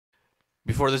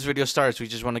Before this video starts, we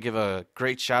just want to give a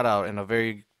great shout out and a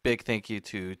very big thank you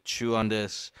to Chew on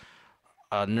This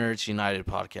Nerds United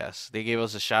podcast. They gave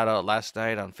us a shout out last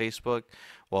night on Facebook.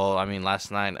 Well, I mean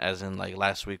last night, as in like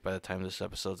last week. By the time this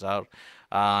episode's out,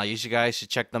 you guys should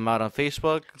check them out on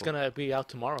Facebook. It's gonna be out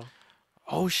tomorrow.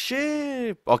 Oh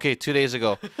shit! Okay, 2 days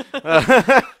ago.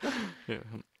 Yeah.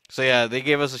 So yeah, they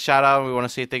gave us a shout out. We want to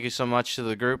say thank you so much to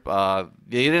the group.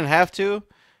 They didn't have to,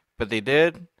 but they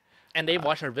did. And they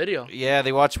watched our video. Yeah,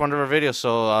 they watched one of our videos,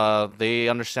 so they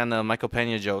understand the Michael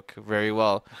Pena joke very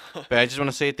well. But I just want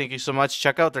to say thank you so much.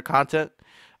 Check out their content,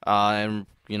 and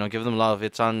give them love.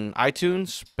 It's on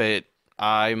iTunes, but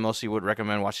I mostly would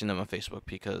recommend watching them on Facebook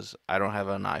because I don't have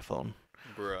an iPhone.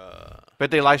 Bruh.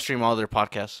 But they live stream all their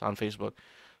podcasts on Facebook,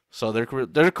 so they're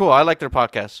cool. I like their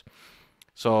podcasts.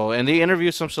 So and they interview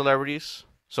some celebrities,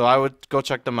 so I would go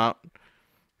check them out.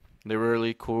 They're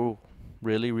really cool.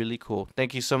 Really, really cool.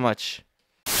 Thank you so much.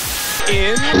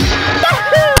 In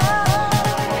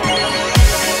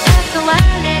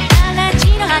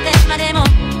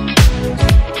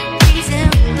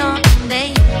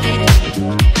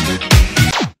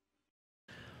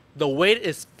The wait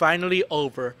is finally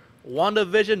over.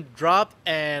 WandaVision dropped,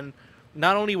 and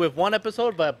not only with one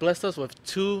episode, but blessed us with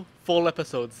 2 full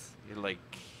episodes. like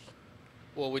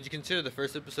Well, would you consider the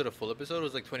first episode a full episode? It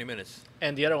was like 20 minutes.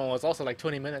 And the other one was also like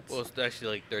 20 minutes. Well, it's actually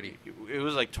like 30. it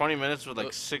was like 20 minutes with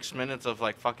like 6 minutes of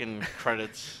like fucking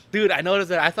credits. Dude, I noticed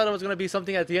that. I thought it was gonna be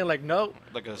something at the end. Like, no.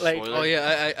 Like a Like- spoiler. Oh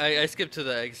yeah, I skipped to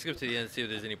the end to see if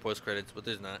there's any post credits, but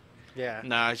there's not. Yeah.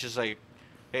 Nah, it's just like,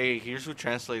 hey, here's who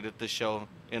translated the show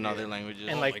in other languages.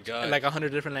 And Oh like, my God. in like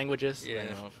 100 different languages. Yeah.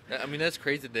 know. I mean, that's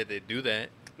crazy that they do that.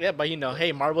 Yeah, but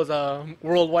hey, Marvel's a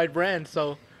worldwide brand,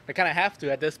 so they kind of have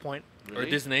to at this point. Or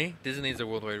Really? Disney. Disney's a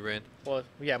worldwide brand. Well,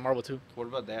 yeah, Marvel too. What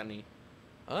about Datney?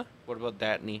 Huh? What about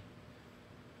Datney?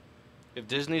 If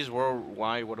Disney's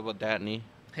worldwide, what about Datney?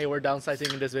 Hey, we're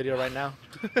downsizing in this video right now.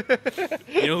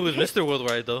 You know who was Mr.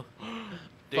 Worldwide though?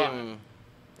 Damn.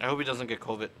 I hope he doesn't get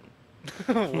COVID.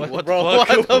 what, the bro? fuck?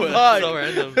 What the So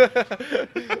random.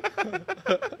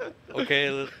 Okay.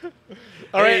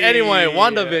 All right. Anyway, Hey,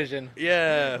 WandaVision.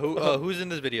 Yeah. Who's in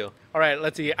this video? All right.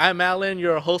 Let's see. I'm Alan,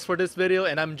 your host for this video,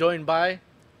 and I'm joined by.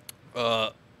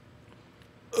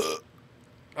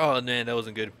 Oh man, that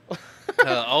wasn't good.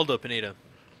 Aldo Pineda.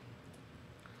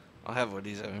 I'll have what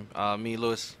he's having. Me,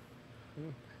 Lewis.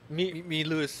 Me,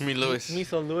 Lewis. Me, Lewis. Me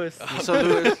so Lewis. So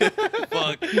Lewis.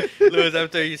 Fuck, Lewis.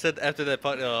 After that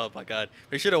pod. Oh my God,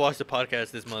 we should have watched the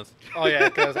podcast this month. Oh yeah,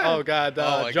 cause oh god,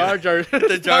 Oh my Jar God. Jar.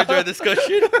 The Jar Jar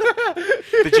discussion.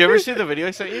 Did you ever see the video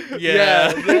I sent you?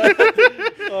 Yeah.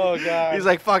 Oh god. He's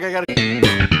like, fuck, I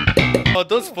gotta. Oh,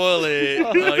 don't spoil it.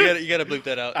 You gotta bleep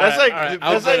that out. That's Alright, like, alright,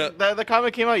 that's I'll like the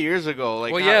comic came out years ago.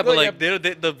 Like, Well, how- yeah, but well, like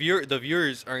the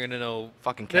viewers aren't gonna know.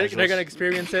 fucking they're casuals. gonna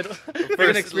experience it. They're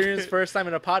gonna experience first time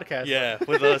in a podcast. Yeah,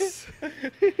 with us.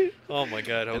 Oh my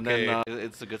God. And Okay. then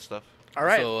it's the good stuff All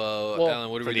right. So, Well, Alan,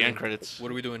 what are for we the doing? end credits.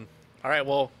 What are we doing? All right.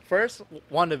 Well, first,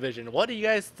 WandaVision. What do you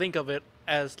guys think of it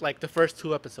as like the first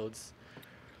 2 episodes?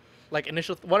 Like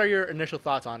what are your initial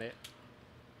thoughts on it?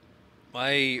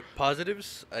 My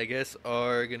positives, I guess,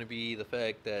 are gonna be the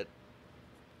fact that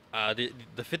the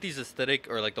 50s aesthetic,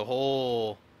 or like the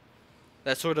whole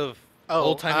that sort of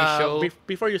old timey show.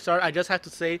 Before you start, I just have to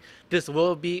say this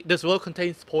will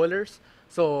contain spoilers.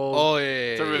 So. Oh yeah,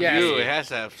 It's a yeah, review. yeah. It has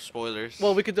to have spoilers.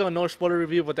 Well, we could do a no spoiler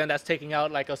review, but then that's taking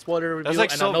out like a spoiler review that's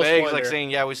like and so a no vague. It's spoiler. like saying,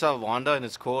 yeah, we saw Wanda and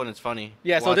it's cool and it's funny.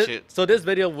 Yeah, Watch it. so this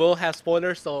video will have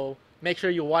spoilers, so make sure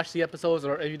you watch the episodes,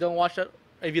 or if you don't watch it,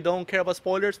 if you don't care about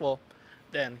spoilers, well,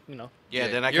 then Yeah,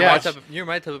 then I you're can my watch. type you're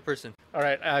my type of person. All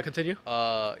right, continue.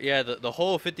 Yeah, the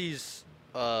whole 50s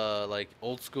like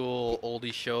old school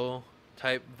oldie show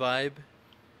type vibe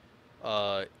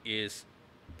is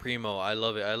primo. I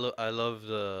love it. I love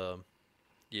the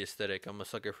aesthetic. I'm a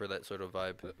sucker for that sort of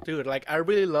vibe. Dude, like I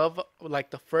really love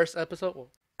like the first episode.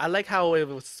 I like how it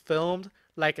was filmed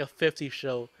like a 50s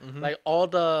show. Mhm. Like all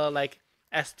the like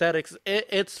aesthetics,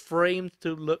 it's framed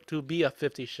to be a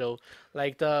 50s show.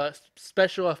 Like the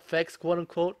special effects, quote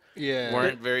unquote. Yeah,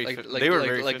 Weren't very like, fi- like, they were like,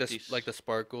 very like 50s. the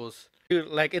sparkles. Dude,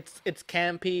 like it's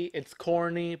campy, it's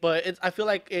corny, but I feel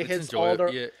like it hits all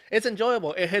enjoyable, the yeah. it's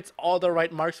enjoyable. It hits all the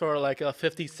right marks for like a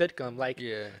 50s sitcom. Like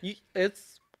Yeah.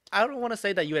 I don't want to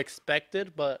say that you expect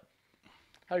it, but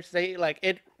how do you say, like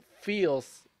it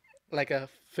feels like a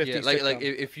 50s Yeah, sitcom. like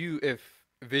if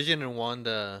Vision and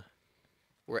Wanda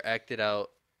were acted out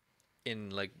in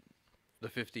like the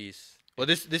 50s. Well,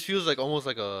 this feels like almost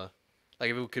like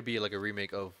if it could be like a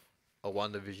remake of a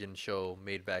WandaVision show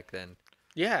made back then.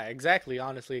 Yeah, exactly,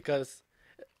 honestly, because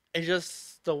it's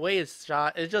just the way it's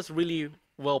shot, it's just really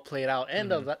well played out, and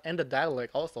the dialogue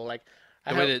also like.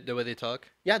 The way they talk.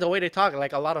 Yeah, the way they talk,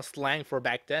 like a lot of slang for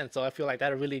back then. So I feel like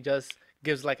that really just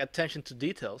gives like attention to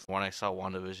details. When I saw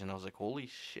WandaVision, I was like, holy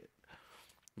shit.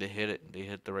 They hit it. They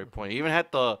hit the right point. They even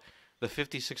had the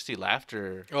 50-60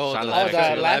 laughter. Oh, sound the effects. the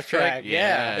laugh laugh track? track.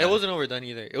 Yeah. It wasn't overdone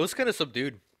either. It was kind of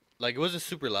subdued. Like, it wasn't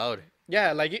super loud.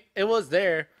 Yeah, like it was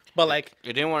there, but like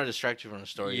It didn't want to distract you from the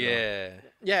story. You know?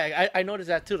 Yeah. yeah, I noticed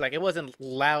that too. Like it wasn't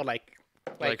loud, Like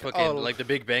fucking, oh, like the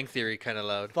Big Bang Theory kind of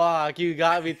loud. fuck, you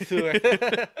got me to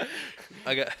it.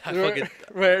 I fucking.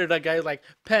 Where the guy's like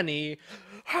Penny.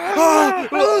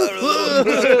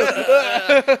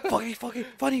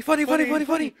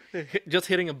 funny. Just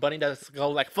hitting a bunny that's go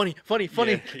like funny.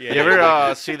 Yeah. You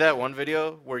ever see that one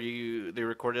video where they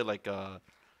recorded like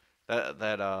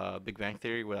that Big Bang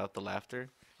Theory without the laughter,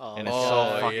 and it's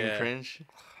so fucking yeah. cringe.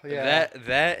 Yeah.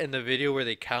 That and the video where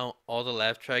they count all the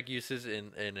laugh track uses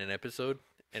in an episode,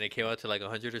 and it came out to like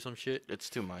 100 or some shit. It's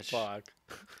too much. Fuck.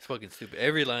 It's fucking stupid.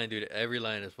 Every line, dude. Every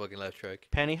line is fucking laugh track.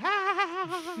 Penny.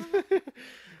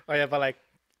 Oh yeah, but like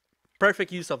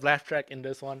perfect use of laugh track in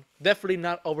this one. Definitely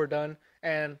not overdone,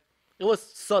 and it was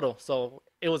subtle, so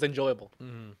it was enjoyable.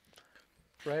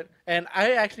 Mm-hmm. Right? And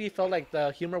I actually felt like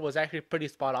the humor was actually pretty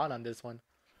spot on this one.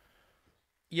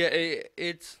 Yeah,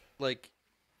 it's like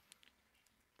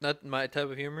not my type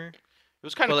of humor, It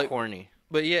was kind But, of like, corny.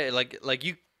 but yeah, like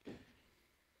you,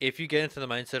 if you get into the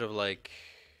mindset of like,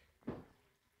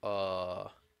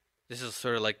 this is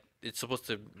sort of like it's supposed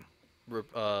to,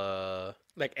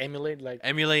 Like emulate, like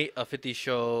emulate a 50s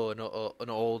show, an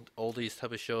oldies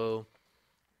type of show.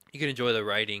 You can enjoy the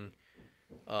writing.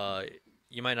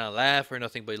 You might not laugh or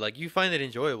nothing, but like you find it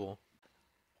enjoyable.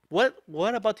 what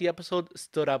about the episode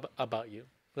stood up about you?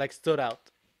 Like stood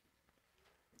out.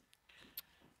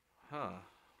 Huh.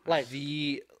 Like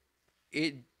The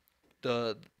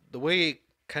way it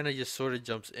kind of just sort of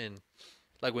jumps in,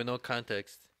 like with no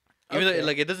context. Even Okay. though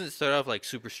like it doesn't start off like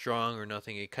super strong or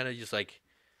nothing, it kind of just like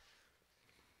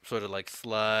sort of like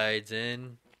slides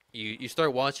in. You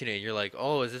start watching it, and you're like,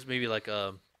 oh, is this maybe like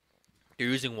they're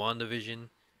using WandaVision,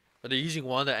 or they're using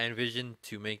Wanda and Vision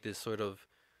to make this sort of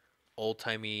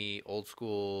old-timey,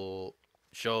 old-school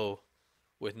show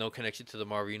with no connection to the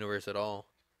Marvel universe at all.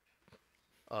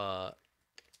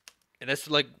 And that's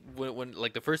like when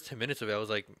like the first 10 minutes of it, I was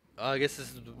like, oh, I guess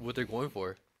this is what they're going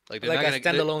for. Like they're like not a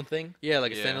gonna standalone thing. yeah,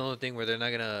 like a Yeah. standalone thing where they're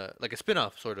not gonna like a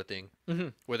spin-off sort of thing, Mm-hmm.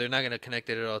 where they're not gonna connect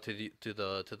it at all to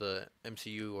the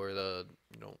MCU or the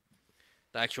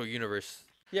the actual universe.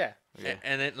 Yeah. Yeah.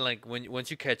 And then like once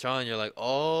you catch on, you're like,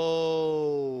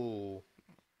 oh,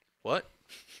 what?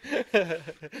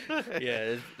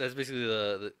 Yeah, that's basically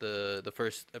the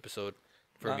first episode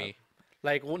for Wow. me.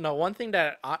 Like no, one thing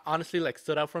that honestly like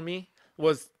stood out for me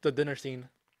was the dinner scene.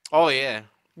 Oh yeah.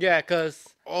 Yeah, cause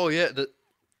Oh yeah,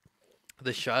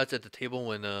 the shots at the table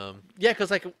when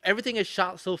cause everything is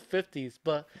shot so 50s,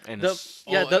 but And the it's,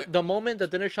 the moment the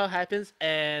dinner shot happens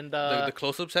and the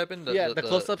close-ups happen. the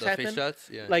close-ups the happen. face shots.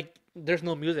 Yeah, like there's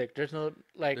no music, there's no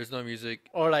like there's no music.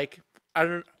 or like I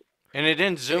don't and it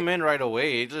didn't zoom in right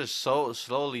away. It just so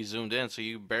slowly zoomed in, so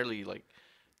you barely like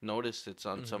noticed it's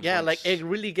on some. yeah, like points. it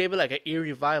really gave it like an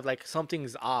eerie vibe, like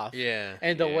something's off. Yeah,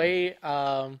 And the Yeah. way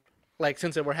like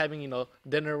since they were having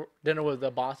dinner with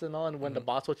the boss and all, and when the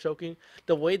boss was choking,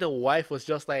 the way the wife was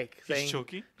just like saying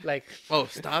choking. like oh,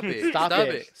 stop it,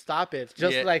 stop it,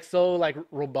 just Yeah. like so like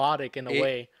robotic in a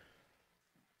way.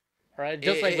 Right,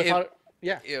 just like without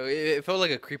yeah. It felt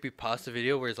like a creepy pasta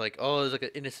video where it's like, oh, it's like an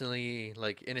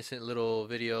innocent little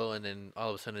video, and then all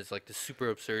of a sudden it's like this super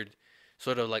absurd,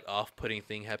 sort of like off-putting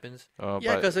thing happens. Oh,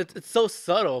 Yeah, because it's so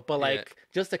subtle, but Yeah. like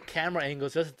just the camera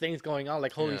angles, just the things going on.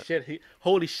 Like holy Yeah. shit, he's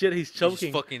He's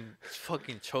choking. fucking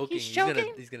choking. choking.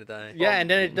 He's gonna die. Yeah, and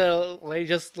then the like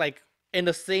just like in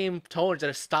the same tone,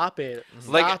 just stop it,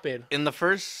 Like, stop it. in the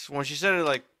first when she said it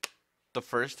like the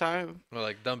first time. Or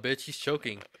like, dumb bitch, he's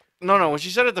choking. No, when she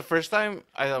said it the first time,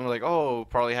 I'm like, oh,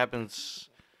 probably happens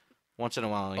once in a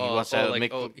while. He wants to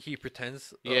make. He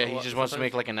pretends. Yeah, he just wants to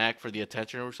make like an act for the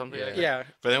attention or something. Yeah. Yeah,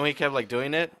 But then when he kept like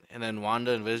doing it, and then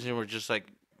Wanda and Vision were just like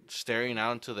staring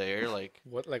out into the air, like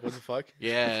what the fuck?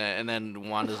 yeah. And then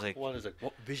Wanda's like, One is like,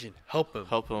 what? Vision, help him.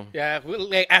 help him. Yeah,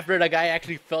 like after the guy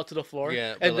actually fell to the floor.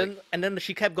 Yeah, and but, then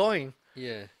she kept going,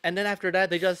 Yeah, and then after that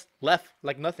they just left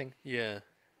like nothing. yeah.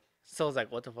 So I was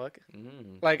like, what the fuck?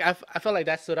 Mm. Like I felt like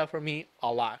that stood out for me a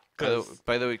lot.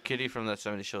 By the way, Kitty from that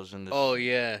 70 show's in this. Oh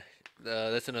yeah,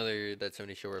 that's another That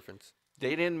 70 Show reference.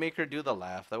 They didn't make her do the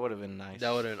laugh. That would have been nice.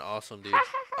 That would have been awesome, dude.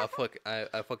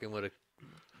 I fucking would have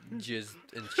jizzed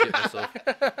and shit myself.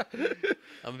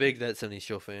 I'm a big That 70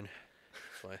 Show fan.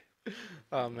 That's why.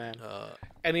 Oh man. Uh,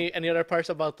 Any other parts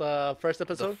about the first the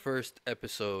episode? first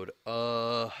episode.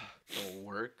 The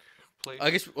workplace. I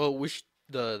guess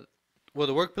the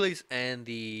workplace and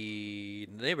the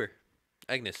neighbor,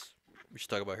 Agnes. We should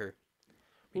talk about her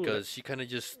Ooh, because she kind of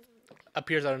just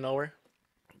appears out of nowhere.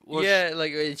 Well, yeah,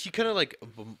 like she kind of like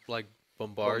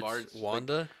bombards Bombards, like-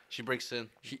 Wanda. she breaks in.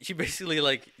 She basically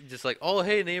like just like, oh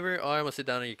hey neighbor, oh I'm gonna sit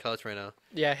down on your couch right now.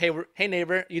 Yeah. Hey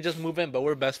neighbor, you just move in, but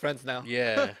we're best friends now.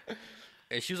 Yeah,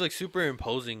 and she was like super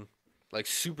imposing, like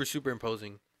super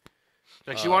imposing.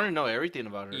 Like she Uh, wanted to know everything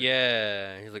about her.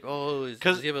 Yeah, he's like, oh,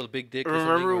 does he have a big dick? Or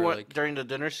Remember something? Or, what like, during the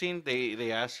dinner scene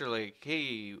they asked her like,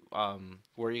 "Hey,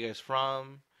 where are you guys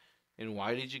from, and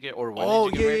why did you get or when oh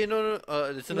did you get yeah, married?" no,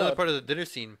 it's another No. part of the dinner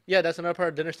scene. Yeah, that's another part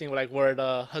of dinner scene, like where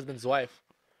the husband's wife.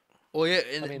 Oh yeah,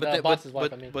 and, I mean, but the then, boss's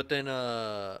wife, I mean. but then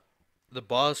the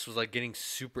boss was like getting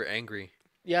super angry.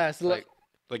 Yeah, it's like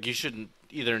Like you should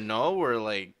either know or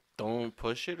like don't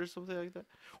push it or something like that,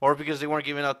 or because they weren't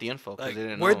giving out the info because Like, they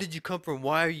didn't where know. did you come from?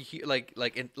 Why are you here? Like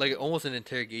like almost an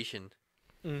interrogation,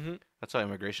 mm-hmm. That's how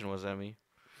immigration was at me.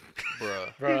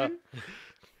 bruh. Bruh.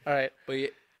 All right. But yeah,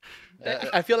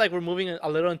 that, I feel like we're moving a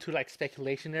little into like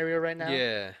speculation area right now.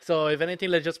 yeah. So if anything,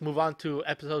 let's just move on to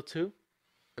episode 2.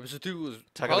 Episode 2 was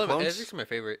Attack of the probably Clones? it's my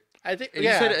favorite. I think And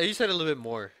yeah, you said a little bit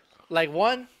more. like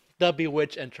one, the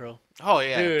Bewitch intro. Oh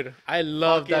yeah, Dude, I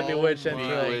love that Fucking Bewitch my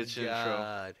intro. Bewitch intro.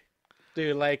 God.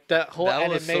 Dude, like that whole That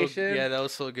was animation. yeah, that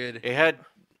was so good. it had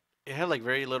like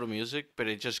very little music, but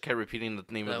it just kept repeating the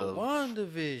name That of the.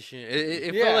 WandaVision.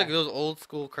 It Yeah. felt like those old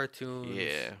school cartoons.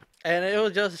 Yeah, And it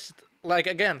was just like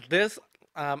again, this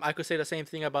I could say the same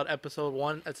thing about episode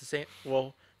 1 at the same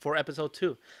for episode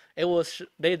 2. It was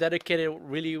they dedicated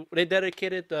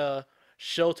the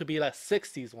show to be like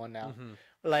 60s one now. Mhm.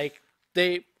 Like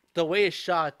the way it's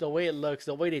shot, the way it looks,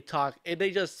 the way they talk,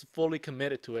 they just fully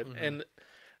committed to it. And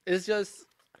it's just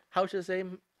how should I say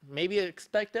maybe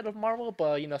expected of Marvel,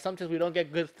 but you know, sometimes we don't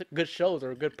get good shows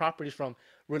or good properties from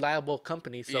reliable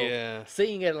companies. So Yeah.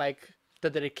 seeing it like the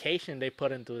dedication they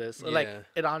put into this, like Yeah.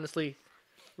 it honestly,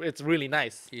 it's really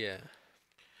nice. Yeah.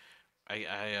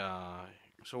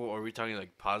 So are we talking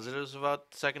like positives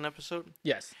about the second episode?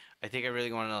 Yes. I think I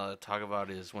really want to talk about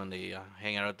is when they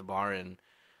hang out at the bar and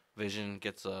Vision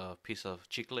gets a piece of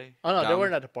chicle. Oh no, they gum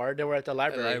weren't at the bar. They were at the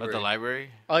library. library. at the library.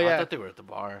 Oh, I yeah. thought they were at the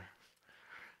bar.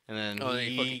 And then Oh, and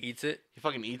he fucking eats it. he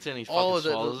fucking eats it and he Oh,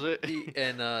 fucking swallows it.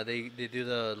 And they do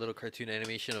the little cartoon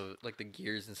animation of like the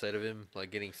gears inside of him, like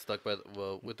getting stuck by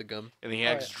with the gum. And he Oh,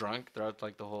 acts yeah. drunk throughout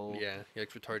like the whole. Yeah, he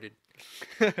acts retarded.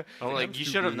 I'm like, I'm you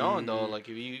should have known though. stupid. Like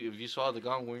if you swallowed the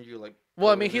gum, weren't you like? Well,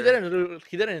 I over mean, there?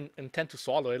 he didn't intend to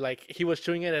swallow it. Like he was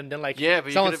chewing it, and then like Yeah, but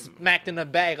you someone could've- smacked in the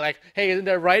bag. Like, hey, isn't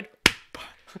that right?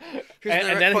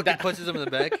 And then fucking that- punches him in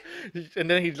the back. and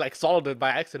then he like swallowed it by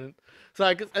accident. So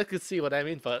I could see what I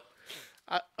mean, but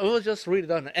it was just really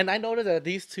done. And I noticed that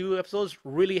these 2 episodes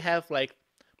really have like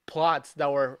plots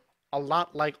that were a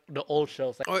lot like the old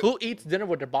shows. Like, Oh, who eats dinner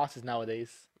with their bosses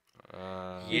nowadays? You know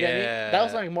what I mean? That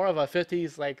was Yeah. like more of a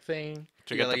 50s like thing.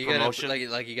 to Yeah, get like the you promotion. gotta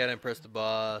like you gotta impress the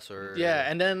boss or Yeah,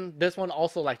 and then this one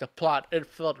also like the plot. It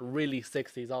felt really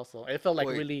 60s. Also, it felt like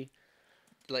Wait. really.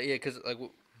 like yeah, because like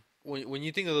when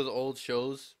you think of those old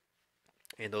shows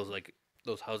and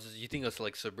those houses, you think of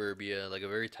like suburbia, like a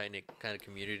very tight knit kind of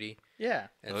community. Yeah.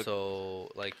 And Look. so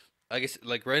like I guess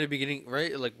like right at the beginning,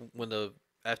 right like when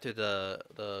after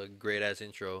the great ass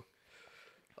intro,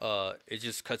 it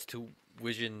just cuts to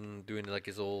Vision doing like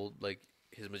his old like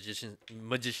his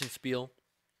magician spiel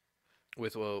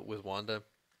with Wanda.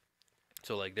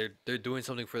 So like they're doing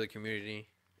something for the community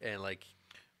and like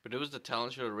But it was the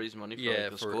talent show to raise money for yeah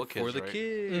like, the school kids, for the right?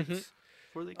 kids. Mhm.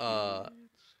 For the kids.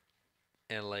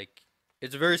 And like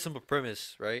it's a very simple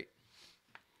premise, right?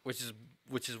 Which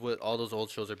is what all those old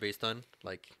shows are based on.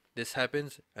 Like this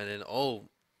happens, and then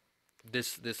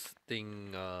this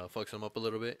thing fucks them up a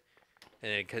little bit,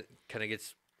 and it kind of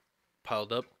gets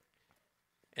piled up,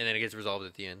 and then it gets resolved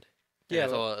at the end. And Yeah,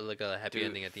 it's all like a happy Dude,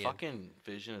 ending at the end. fucking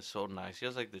Vision is so nice. He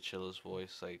has like the chillest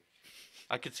voice. Like,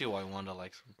 I could see why Wanda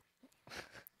likes him.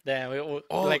 Damn, we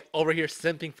Oh. like over here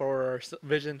simping for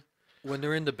Vision. When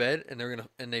they're in the bed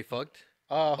and they fucked.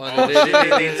 Oh, Oh, no,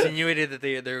 they insinuated that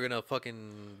they're gonna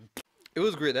fucking. It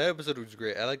was great. That episode was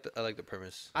great. I like the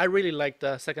premise. I really liked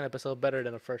the second episode better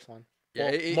than the first one.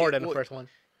 Yeah, Well, more than the first one.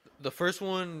 The first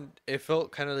one, it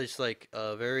felt kind of just like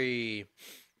a very.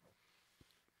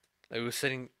 It was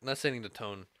not setting the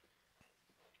tone.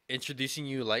 Introducing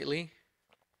you lightly.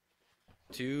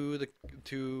 To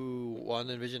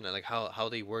Wanda and Vision and like how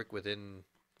they work within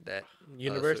that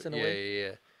Universe in a yeah, way.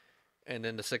 Yeah. And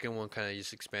then the second one kind of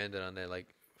just expanded on that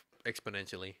like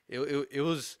exponentially. It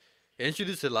It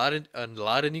introduced a lot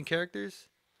of new characters,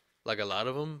 like a lot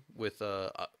of them with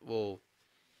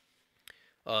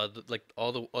like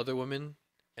all the other women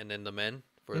and then the men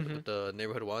for the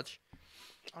neighborhood watch.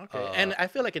 Okay, and I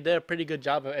feel like it did a pretty good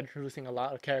job of introducing a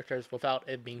lot of characters without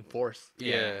it being forced.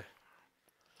 Yeah.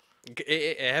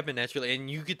 It happened naturally, and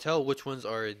you could tell which ones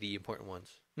are the important ones.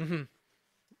 Mm-hmm.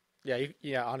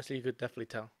 Yeah, honestly, you could definitely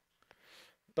tell.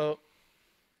 But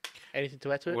anything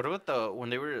to add to it? What about when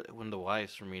the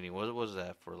wives were meeting? What was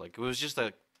that for? Like, it was just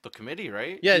the committee,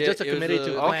 right? Yeah, Yeah, just a it was committee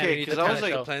to a- plan. Okay, the 'cause I was kinda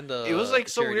like- show. plan the It was like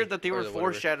so charity weird that they or were the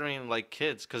whatever. foreshadowing like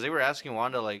kids, because they were asking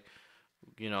Wanda like,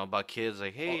 about kids,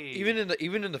 like, Oh, hey,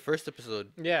 even in the first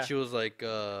episode, Yeah. she was like,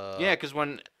 yeah, because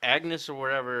when Agnes or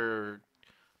whatever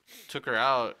took her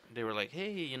out, they were like,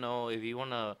 hey, if you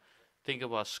wanna think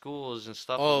about schools and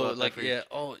stuff. oh, about that like for yeah,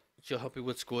 oh, she'll help you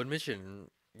with school admission,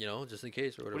 just in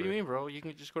case or whatever. What do you mean, bro? You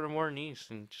can just go to More East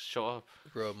and just show up.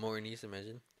 Bro, Morton East,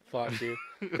 imagine. Fuck you.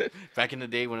 Back in the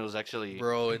day when it was actually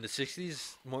Bro, in the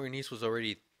 60s, Morton East was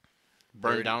already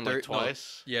burned down like 30 no.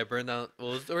 twice. Yeah, burned down. Well,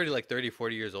 it was already like 30,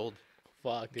 40 years old.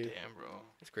 Fuck, dude. Damn, bro.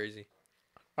 It's crazy.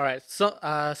 All right, so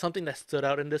something that stood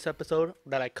out in this episode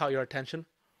that like caught your attention.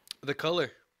 The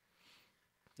color.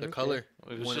 The Okay. color.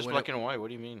 It was When- just when black and white. What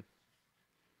do you mean?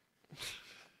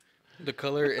 The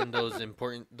color in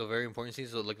the very important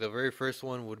scenes. So, like the very first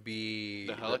one would be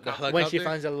The helicopter? When she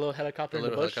finds a little helicopter the in the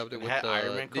little bush. helicopter It with had the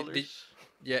Iron Man the- colors.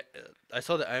 yeah, I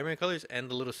saw the Iron Man colors and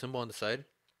the little symbol on the side,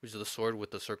 which is the sword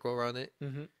with the circle around it.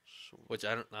 Mm-hmm. Which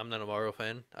I'm not a Mario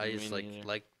fan. I Me just neither.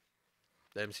 like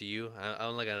the MCU.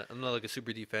 I'm not like a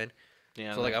super deep fan.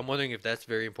 Yeah. So like I'm wondering if that's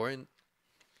very important.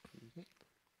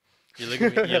 You're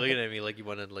looking at me like you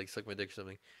want to like suck my dick or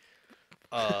something.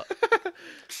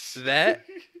 That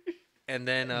and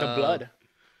then The blood.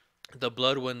 The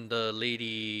blood when the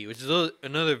lady, which is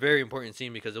another very important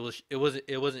scene because it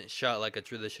wasn't shot like a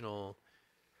traditional,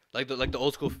 like the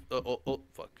old school.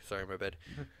 Fuck, sorry, my bad.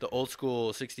 The old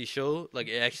school '60s show, like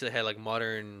it actually had like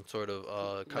modern sort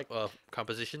of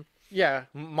composition. Yeah,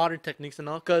 modern techniques and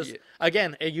all. Because Yeah.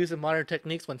 again, it uses modern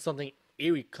techniques when something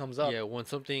eerie comes up. Yeah, when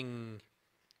something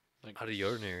Like, out of the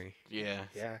ordinary. yeah.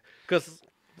 Yeah. Because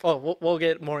we'll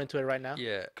get more into it right now.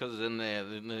 Yeah, Because then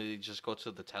they just go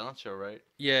to the talent show, right?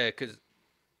 yeah, because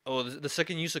the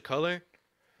second use of color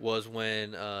was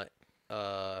when I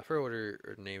forgot what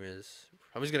her name is.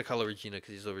 I'm just gonna call her Regina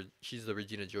because she's the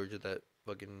Regina George of that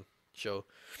fucking show.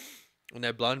 When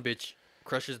that blonde bitch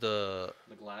crushes the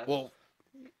The glass. well,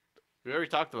 We already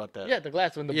talked about that. Yeah, the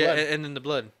glass when the yeah, blood. and then the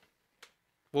blood.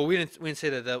 Well, we didn't say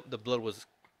that the blood was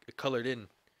colored in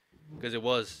because it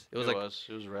was It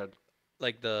was red.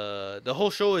 like the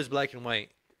whole show is black and white,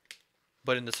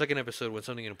 but in the second episode when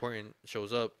something important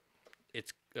shows up,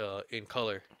 it's in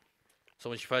color. So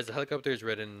when she finds the helicopter, it's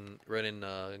red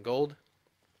and gold.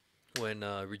 When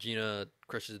Regina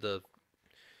crushes the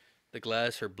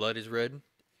glass, her blood is red.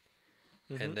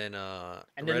 Mhm. And then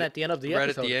And then at the end of the right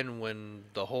episode, at the end when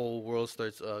the whole world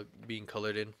starts being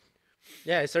colored in.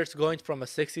 yeah, it starts going from a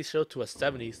 '60s show to a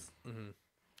 '70s.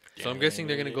 So I'm guessing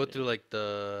they're gonna go through like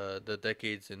the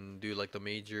decades and do like the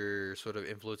major sort of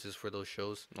influences for those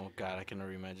shows. Oh God, I can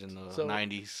never imagine the So-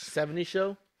 90s. '70s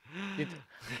show.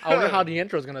 I wonder how the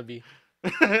intro is gonna be.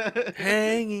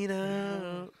 Hanging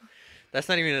out. That's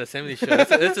not even a 70s show.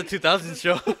 It's a 2000s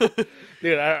show.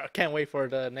 Dude, I can't wait for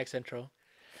the next intro.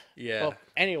 Yeah. Well,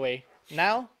 anyway,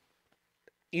 now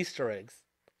Easter eggs.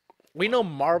 We know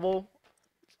Marvel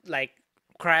like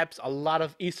crabs a lot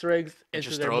of Easter eggs It into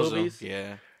just their throws movies. them.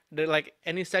 Yeah. They're like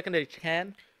any second they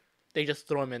can, they just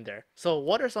throw them in there. So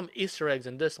what are some Easter eggs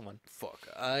in this one? Fuck.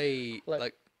 I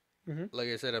Like- like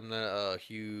I said, I'm not a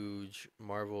huge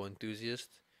Marvel enthusiast.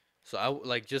 So I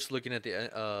like just looking at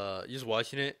the just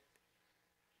watching it.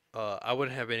 I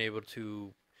wouldn't have been able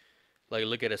to like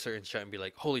look at a certain shot and be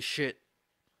like, "Holy shit,"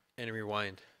 and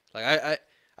rewind. Like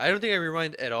I don't think I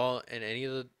rewind at all in any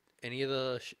of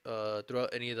the throughout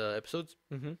any of the episodes.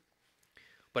 Mm-hmm.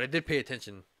 But I did pay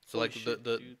attention. So Holy like shit,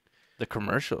 the dude. The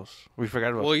commercials. We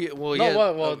forgot about. well No,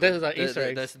 yeah well, this is an Easter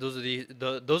egg. That's those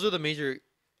are the major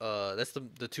that's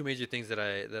the two major things that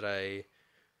I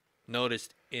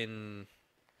noticed in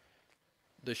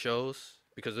the shows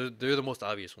because they're the most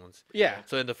obvious ones. Yeah,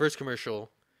 So in the first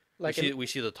commercial, like we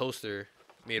see the toaster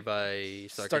made by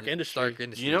Stark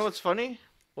Industries. You know what's funny?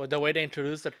 the way they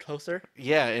introduced the toaster.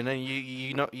 Yeah, and then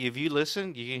you know if you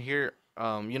listen, you can hear.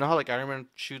 You know how like Iron Man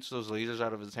shoots those lasers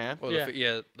out of his hand. Well,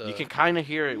 Yeah. You can kind of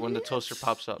hear it when the toaster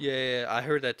pops up. yeah, I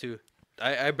heard that too.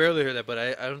 I barely heard that, but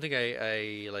I don't think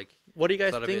I like What do you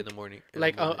guys thought of it in think? the morning. in the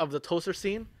Like moment. of the toaster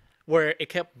scene where it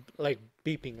kept like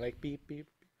beeping, like beep beep.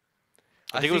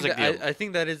 I think it was a that- deal. I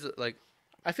think that is like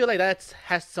I feel like that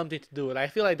has something to do with it. I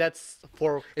feel like that's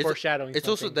foreshadowing. It's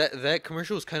also something. that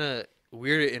commercial was kind of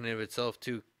weird in and of itself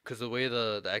too, because the way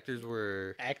the actors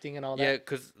were. Acting and all Yeah, that.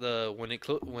 because when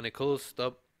it closed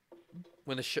up,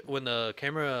 when the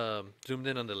camera zoomed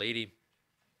in on the lady,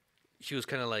 she was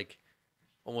kind of like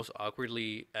almost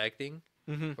awkwardly acting,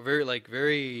 Mm-hmm. or very like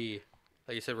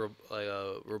you said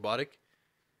robotic,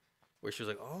 where she was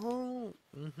like, oh,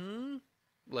 mm-hmm,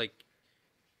 like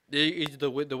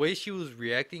the way she was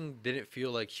reacting didn't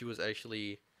feel like she was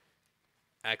actually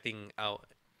acting out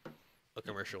a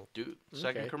commercial. Dude,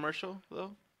 second Okay. commercial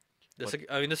though. The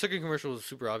second commercial was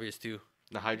super obvious too.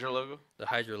 The Hydra logo. The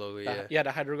Hydra logo, yeah.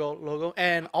 The Hydro logo,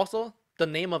 and also the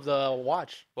name of the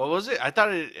watch, What was it? I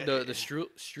thought it. The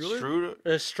Struler?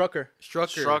 Strucker.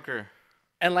 Strucker.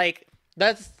 And like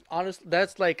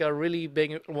that's like a really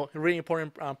big, well, really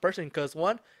important person because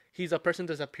one, he's a person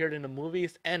that's appeared in the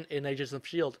movies and in Agents of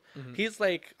Shield. He's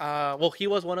like, well, he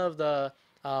was one of the,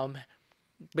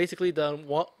 basically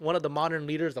one of the modern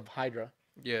leaders of Hydra,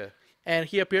 Yeah. and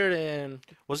he appeared in.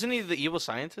 Wasn't he the evil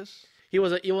scientist? He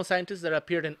was an evil scientist that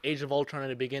appeared in Age of Ultron in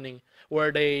the beginning,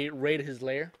 where they raid his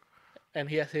lair, and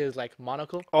he has his like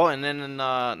monocle. Oh, and then in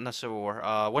not Civil War,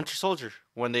 Winter Soldier,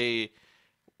 when they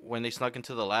snuck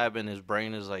into the lab and his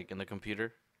brain is like in the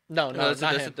computer. No, No,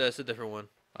 not him. that's a different one.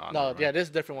 Oh, No, never yeah, mind. this is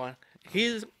a different one.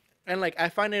 He's and like I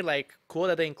find it like cool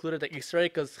that they included the Easter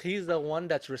egg because he's the one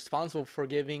that's responsible for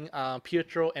giving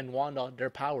Pietro and Wanda their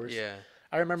powers. Yeah.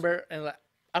 I remember, and like,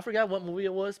 I forgot what movie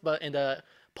it was, but in the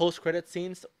post-credit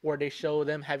scenes where they show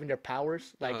them having their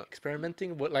powers, like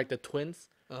experimenting with like the twins,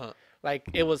 Uh-huh. like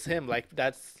it was him. Like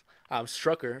that's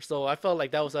Strucker. So I felt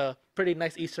like that was a pretty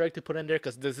nice Easter egg to put in there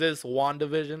because this is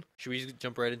WandaVision. Should we just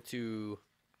jump right into?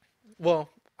 Well,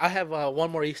 I have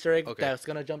one more Easter egg Okay. that's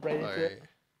gonna jump right into Alright. it.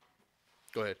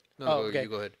 Go ahead. No, Oh, go, okay. you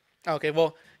go ahead. Okay,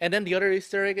 well, and then the other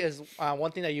Easter egg is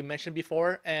one thing that you mentioned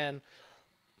before, and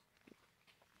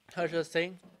how should I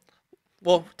say?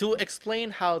 Well, to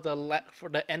explain how for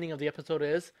the ending of the episode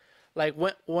is, like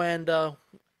when the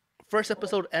first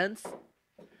episode ends,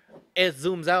 it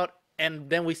zooms out, and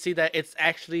then we see that it's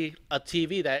actually a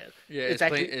TV that Yeah,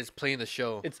 it's playing the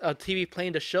show. it's a TV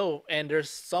playing the show, and there's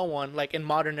someone like in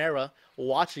modern era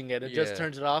watching it. It just Yeah.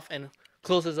 turns it off and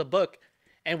closes a book,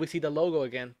 and we see the logo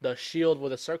again, the shield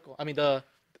with a circle. I mean the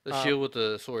shield with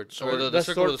the sword. Sword. Or the the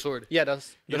circle with the sword. Yeah, the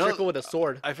You know- circle with a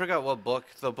sword. I forgot what book.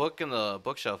 The book in the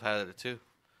bookshelf had it too.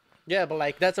 Yeah, but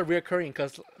like that's a reoccurring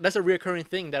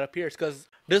thing that appears because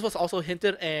this was also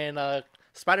hinted in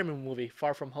Spider-Man movie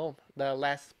Far From Home, the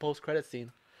last post-credit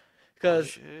scene. Because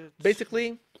shit.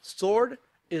 basically, sword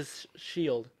is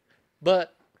shield,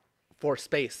 but for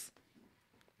space.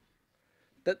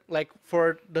 That like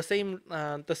for the same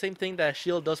thing that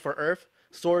shield does for Earth,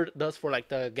 sword does for like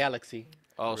the galaxy.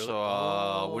 Oh, Really?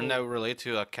 so wouldn't that relate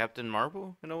to Captain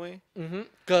Marvel in a way?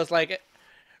 Because like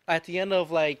at the end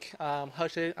of like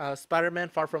Spider-Man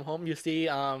Far From Home, you see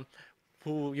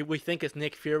we think is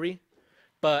Nick Fury,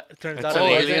 but it turns It's out an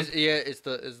it alien? wasn't. It's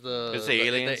the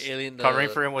aliens alien covering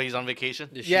for him while he's on vacation.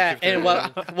 the Yeah, shapeshifter and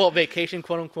alien. well, vacation,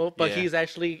 quote unquote, but Yeah. he's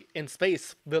actually in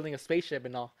space building a spaceship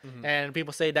and all. And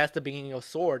people say that's the beginning of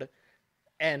Sword,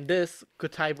 and this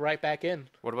could tie right back in.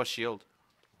 What about Shield?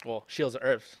 Well, Shield's of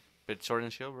Earth. Bit Sword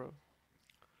and Shield, bro.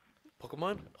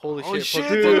 Pokemon. Holy Oh, shit, shit,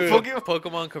 dude.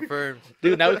 Pokemon confirmed.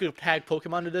 Dude, now we could tag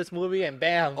Pokemon to this movie, and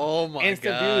bam, Oh my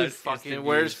instant god. views. Fucking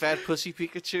where's Fat Pussy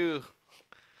Pikachu?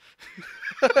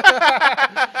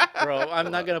 Bro,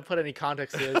 I'm not gonna put any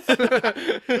context to this.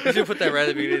 You should put that right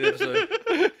at the beginning of the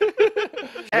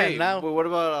episode. Hey, now- but what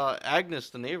about Agnes,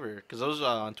 the neighbor? Because those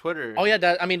on Twitter. Oh yeah,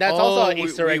 that's also an we-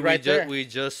 Easter we- egg we right ju-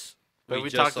 there. But we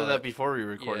just talked saw to that it. before we Yeah,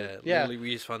 recorded. Yeah. literally,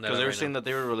 we just found that Because out they were right saying now. that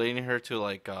they were relating her to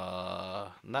like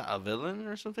not a villain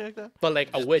or something like that. But like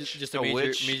a witch. just a A major,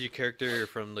 witch. major character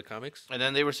from the comics. And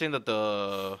then they were saying that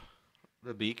the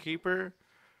beekeeper.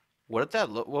 What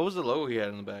was the logo he had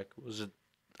in the back? Was it?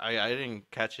 I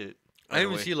didn't catch it. I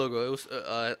didn't even see logo. It was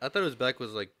I thought his back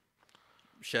was like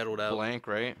shadowed out. Blank,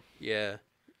 right? Yeah.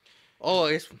 Oh,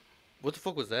 I guess what the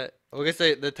fuck was that? Oh, I guess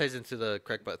that ties into the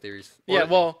crackpot theories. Yeah, Or-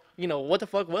 well, what the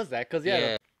fuck was that? Cause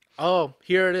yeah. Oh,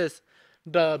 here it is.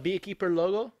 The beekeeper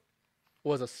logo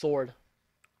was a sword.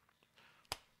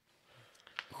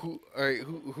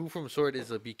 Who from Sword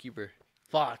is a beekeeper?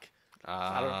 Fuck.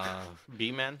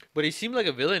 B-Man. But he seemed like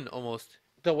a villain almost.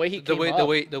 The way he The came way up,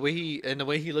 the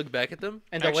way he looked back at them.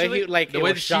 and the way he like The it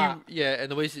way was that shot.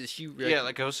 and the way she Yeah,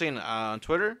 like I was saying on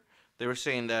Twitter, they were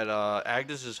saying that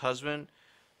Agnes's husband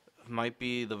might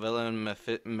be the villain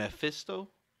Mephisto.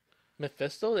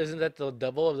 Mephisto, isn't that the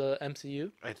devil of the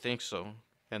MCU? I think so,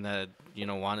 and that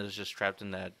Wanda's just trapped in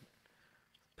that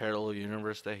parallel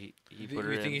universe that he put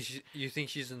her in. You think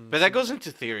she's in? But that goes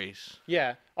into theories.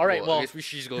 Yeah. All right. Well, I guess we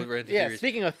should just go right into yeah. theories.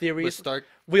 Speaking of With theories, Stark,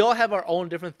 we all have our own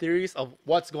different theories of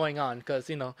what's going on because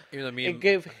even though me it and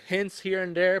gave hints here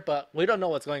and there, but we don't know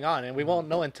what's going on, and we won't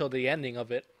know until the ending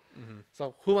of it.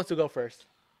 So who wants to go first?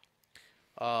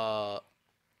 I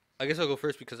guess I'll go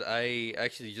first because I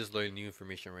actually just learned new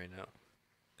information right now.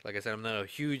 Like I said, I'm not a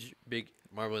big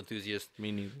Marvel enthusiast.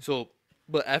 Me neither. So,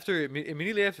 but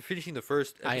immediately after finishing the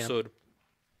first episode,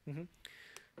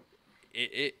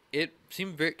 it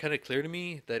seemed very kind of clear to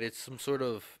me that it's some sort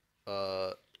of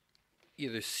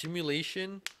either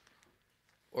simulation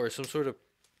or some sort of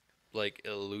like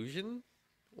illusion.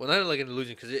 Well, not like an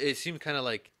illusion because it seemed kind of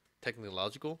like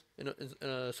technological in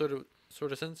a sort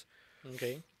of sense.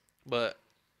 Okay. But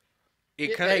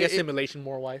it I kind guess of simulation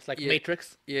more wise, like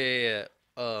Matrix. yeah.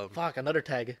 Fuck, another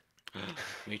tag.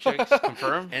 Matrix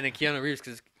confirmed. And then Keanu Reeves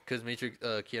because Matrix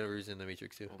Keanu Reeves in the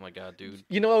Matrix too. Oh my god, dude.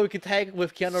 You know what we could tag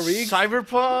with Keanu Reeves?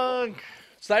 Cyberpunk.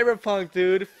 Cyberpunk,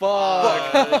 dude.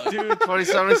 Fuck. Dude,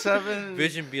 2077.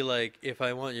 Vision be like, if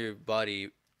I want your body,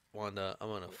 Wanda, I'm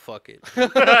gonna fuck it.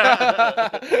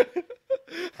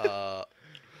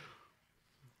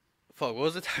 Fuck, what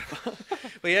was the title?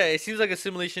 But yeah, it seems like a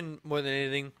simulation more than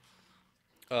anything.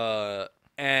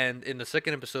 And in the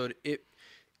second episode,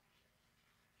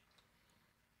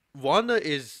 Wanda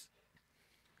is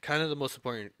kind of the most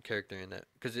important character in that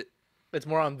because It's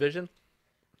more on Vision.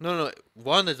 No,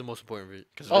 Wanda is the most important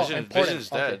Because important. Vision's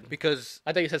dead. Okay. because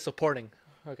I thought you said supporting.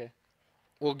 Okay.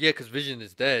 well, yeah, because Vision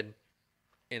is dead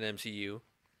in MCU,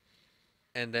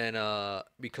 and then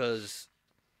because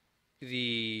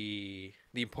the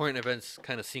important events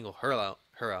kind of single her out.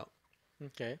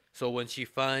 Okay. So when she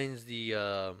finds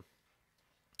I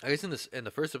guess in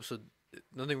the first episode,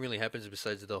 nothing really happens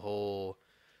besides the whole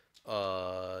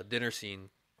dinner scene.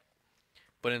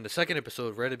 But in the second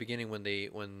episode, right at the beginning, when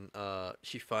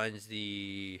she finds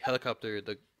the helicopter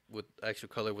with actual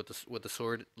color with the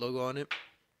sword logo on it,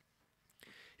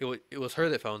 it was her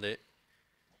that found it.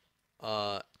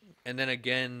 And then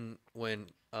again when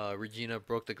Regina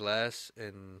broke the glass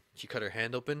and she cut her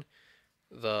hand open,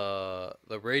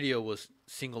 the radio was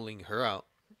singling her out,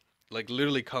 like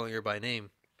literally calling her by name.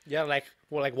 Yeah, like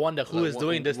Wanda, who is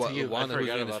doing this to you? Wanda, who's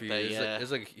forgot doing this about for you? that,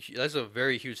 It's like that's a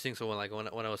very huge thing. So when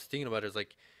I was thinking about it, it's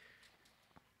like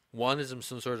Wanda's in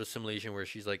some sort of simulation where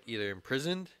she's like either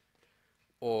imprisoned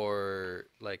or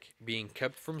like being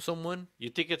kept from someone.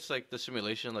 You think it's like the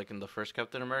simulation, like in the first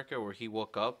Captain America, where he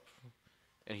woke up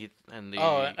and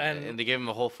they gave him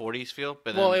a whole 40s feel,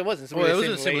 but Well, then, it wasn't. Well, it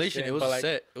wasn't a simulation. It was but, a like,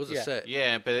 set. It was yeah. a set.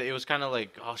 yeah, but it was kind of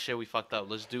like, oh shit, we fucked up.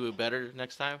 Let's do it better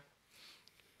next time.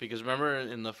 Because remember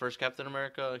in the first Captain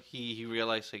America, he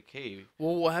realized like, hey,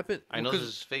 Well, what happened? I know this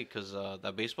is fake because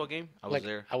that baseball game, I was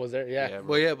there. I was there. Yeah.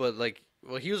 Well, yeah, but like,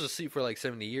 he was asleep for like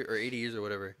 70 years or 80 years or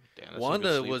whatever. Damn, that's some Wanda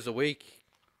good sleep. was awake.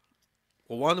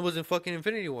 Well, Wanda was in fucking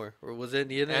Infinity War, or was it in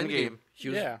the end Endgame. game?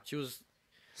 She was.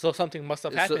 So something must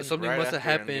have happened. Something right must have after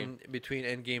happened between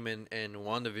Endgame and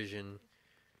WandaVision,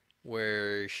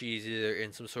 where she's either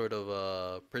in some sort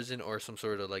of prison or some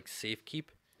sort of like safe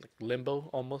keep. Like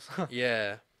limbo almost.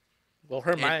 Yeah, Well,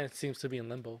 her mind seems to be in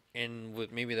limbo. and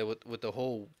with maybe that with the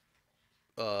whole,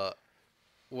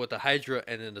 with the Hydra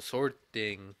and then the sword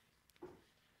thing.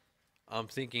 I'm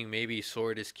thinking maybe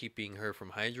Sword is keeping her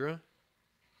from Hydra.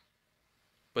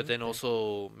 But then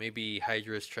also maybe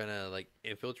Hydra is trying to like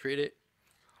infiltrate it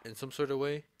in some sort of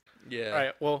way. Yeah. All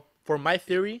right. Well, for my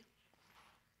theory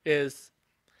is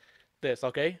this,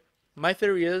 okay? My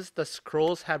theory is the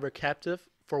Skrulls have her captive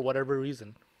for whatever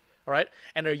reason. All right?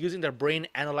 And they're using their brain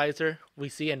analyzer we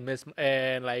see in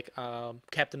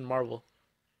Captain Marvel.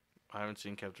 I haven't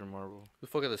seen Captain Marvel. Who the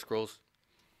fuck are the Skrulls?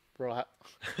 Bro,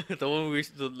 The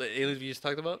aliens we just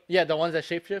talked about? yeah, the ones that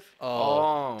shapeshift.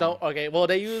 Oh. Okay, well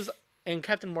they use in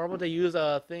Captain Marvel they use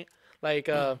a thing like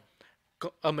a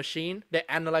machine that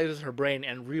analyzes her brain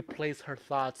and replays her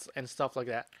thoughts and stuff like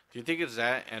that. Do you think it's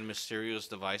that and Mysterio's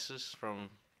devices from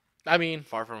I mean,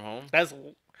 Far From Home?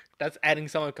 that's adding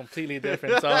something completely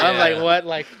different. So I'm like, what?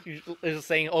 Like, you're just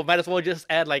saying, oh, might as well just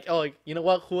add like, oh, you know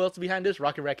what? Who else behind this?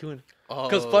 Rocket Raccoon.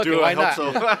 Because fuck it, why not?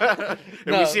 So. If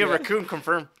we see a raccoon,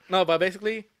 confirm. No, but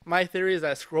basically, my theory is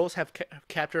that Skrulls have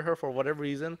captured her for whatever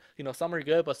reason. You know, some are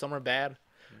good, but some are bad.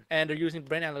 And they're using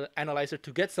brain analyzer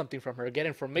to get something from her, get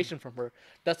information from her.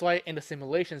 That's why in the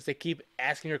simulations they keep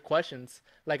asking her questions,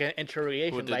 like an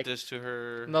interrogation. Who did like, this to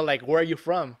her? no, like, where are you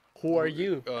from? Who are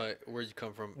you? Where'd you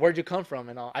come from? Where'd you come from?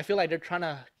 And all. I feel like they're trying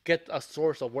to get a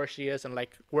source of where she is and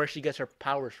like where she gets her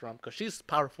powers from, because she's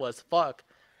powerful as fuck.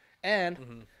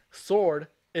 And Sword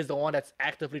is the one that's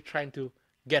actively trying to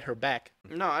get her back.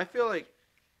 No, I feel like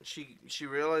she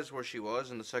realized where she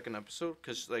was in the second episode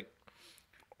because like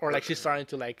Or like she's starting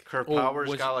to like. her Oh, powers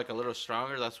was- got like a little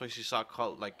stronger. That's why she saw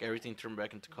like everything turn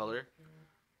back into color.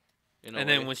 In a And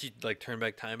then way. when she like turned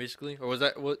back time, basically, or was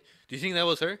that what? Do you think that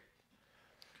was her?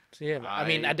 Yeah, I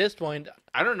mean, I- at this point,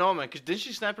 I don't know, man. Cause didn't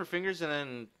she snap her fingers and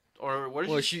then or what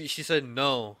did Well, she? she said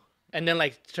no. and then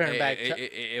like turn It, back.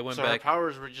 it went So her back.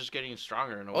 powers were just getting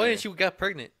stronger in a Oh, way. yeah, she got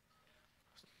pregnant.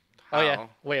 Oh yeah. How?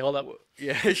 Wait, hold up.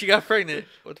 Yeah, she got pregnant.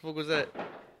 What the fuck was that?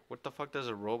 What the fuck does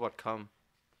a robot come?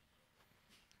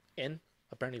 In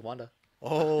apparently Wanda.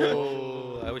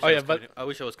 Oh, I wish. Oh, I yeah, was but- coming in, I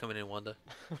wish I was coming in Wanda.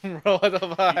 Bro, what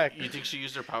the fuck? You think she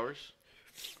used her powers?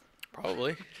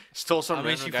 Probably. Stole some I mean,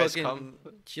 random she guys fucking come.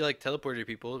 she like teleported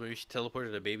people. Maybe she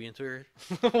teleported a baby into her.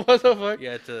 What the fuck?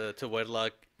 Yeah, to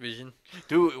wedlock Vision.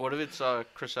 Dude, what if it's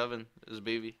Chris Evans, his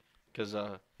baby? Cause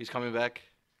he's coming back.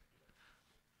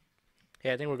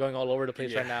 Yeah, I think we're going all over the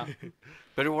place Yeah. right now.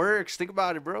 But it works. Think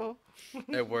about it, bro.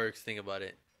 It works. Think about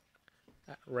it.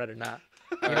 Rather not.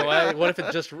 You know what? What if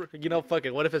it's just fuck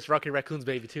it? What if it's Rocky Raccoon's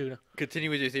baby too? Continue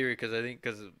with your theory, because I think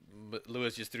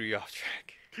Lewis just threw you off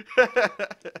track.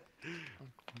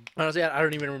 Honestly, I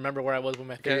don't even remember where I was with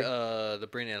my Okay, theory. the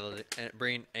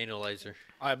brain analyzer.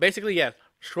 Basically, yeah,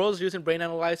 Scrolls using brain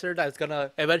analyzer that's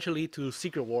gonna eventually lead to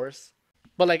Secret Wars.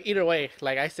 But like either way,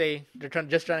 like I say, they're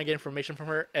just trying to get information from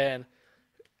her, and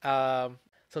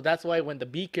so that's why when the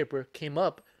beekeeper came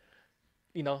up,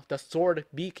 the sword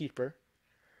beekeeper,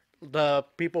 the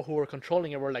people who were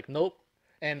controlling it were like, nope,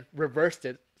 and reversed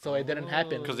it, so it didn't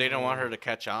happen. Because they don't want her to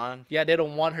catch on. Yeah, they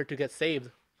don't want her to get saved.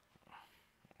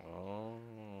 Oh,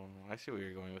 I see where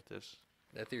you're going with this.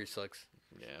 That theory sucks.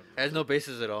 Yeah, Has no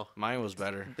basis at all. mine was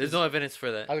better. There's no evidence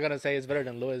for that. I was gonna say it's better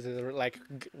than Lewis. Is it like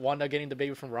Wanda getting the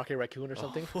baby from Rocky Raccoon or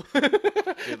something?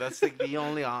 Yeah, that's like the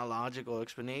only logical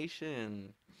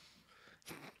explanation.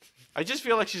 I just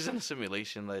feel like she's in a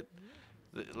simulation.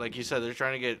 Like you said, they're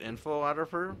trying to get info out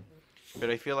of her, but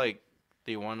I feel like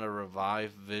they want to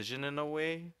revive Vision in a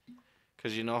way,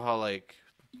 because you know how like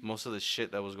most of the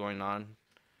shit that was going on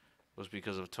was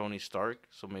because of Tony Stark.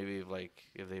 So maybe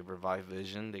if they revive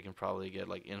Vision, they can probably get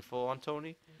like info on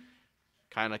Tony,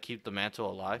 kind of keep the mantle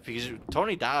alive because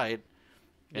Tony died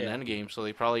in Yeah. Endgame. So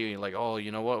they probably like, oh,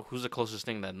 you know what? Who's the closest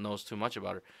thing that knows too much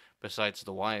about her besides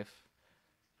the wife?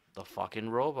 The fucking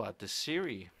robot, the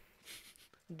Siri.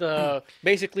 The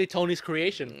basically Tony's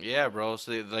creation. Yeah, bro.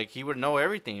 So he would know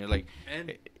everything. You're like,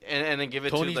 And and then give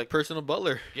it Tony's to like personal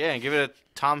butler. yeah, and give it to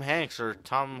Tom Hanks or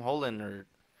Tom Holland or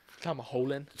Tom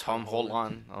Holland. Tom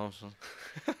Holland. Also.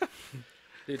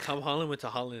 Dude, Tom Holland went to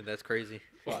Holland. That's crazy.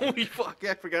 Holy fuck!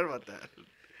 I forgot about that.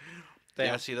 Damn.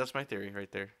 Yeah, see, that's my theory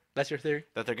right there. That's your theory.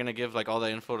 That they're gonna give like all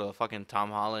the info to fucking Tom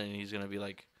Holland, and he's gonna be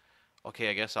like, okay,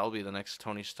 I guess I'll be the next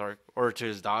Tony Stark, or to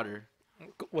his daughter.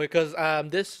 Because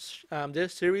this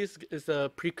series is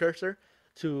a precursor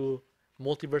to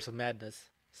Multiverse of Madness.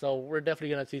 So we're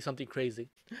definitely gonna see something crazy.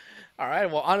 All right.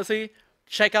 Well, honestly,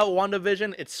 check out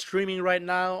WandaVision. It's streaming right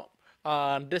now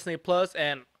on Disney Plus,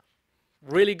 and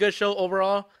really good show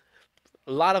overall.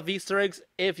 A lot of Easter eggs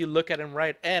if you look at them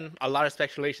right, and a lot of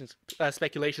speculations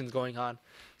going on.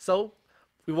 So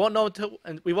we won't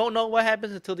know what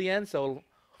happens until the end. So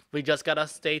we just gotta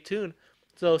stay tuned.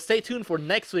 So stay tuned for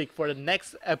next week for the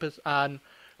next episode on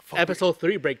episode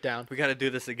 3 breakdown. We gotta do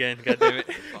this again. God damn it.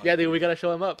 Yeah, dude, we gotta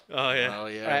show him up. Oh yeah. Oh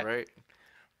yeah, Alright. right.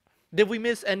 Did we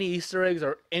miss any Easter eggs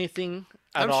or anything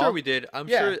at I'm all? sure we did. I'm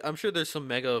Yeah. sure there's some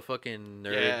mega fucking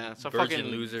nerd Yeah, some virgin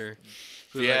fucking- loser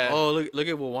who's Yeah. like, oh look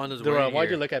at what Wanda's Dora, wearing why'd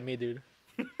you here. look at me, dude?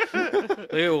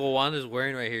 Look at what Wanda's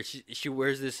wearing right here. She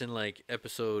wears this in like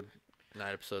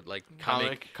like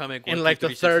comic In 1 like through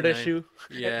the third 369. issue.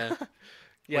 Yeah.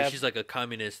 Yeah. Where she's like a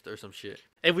communist or some shit.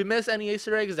 If we miss any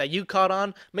Easter eggs that you caught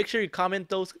on, make sure you comment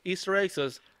those Easter eggs,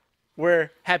 because we're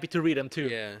happy to read them too.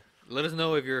 Yeah. Let us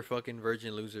know if you're a fucking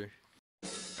virgin loser.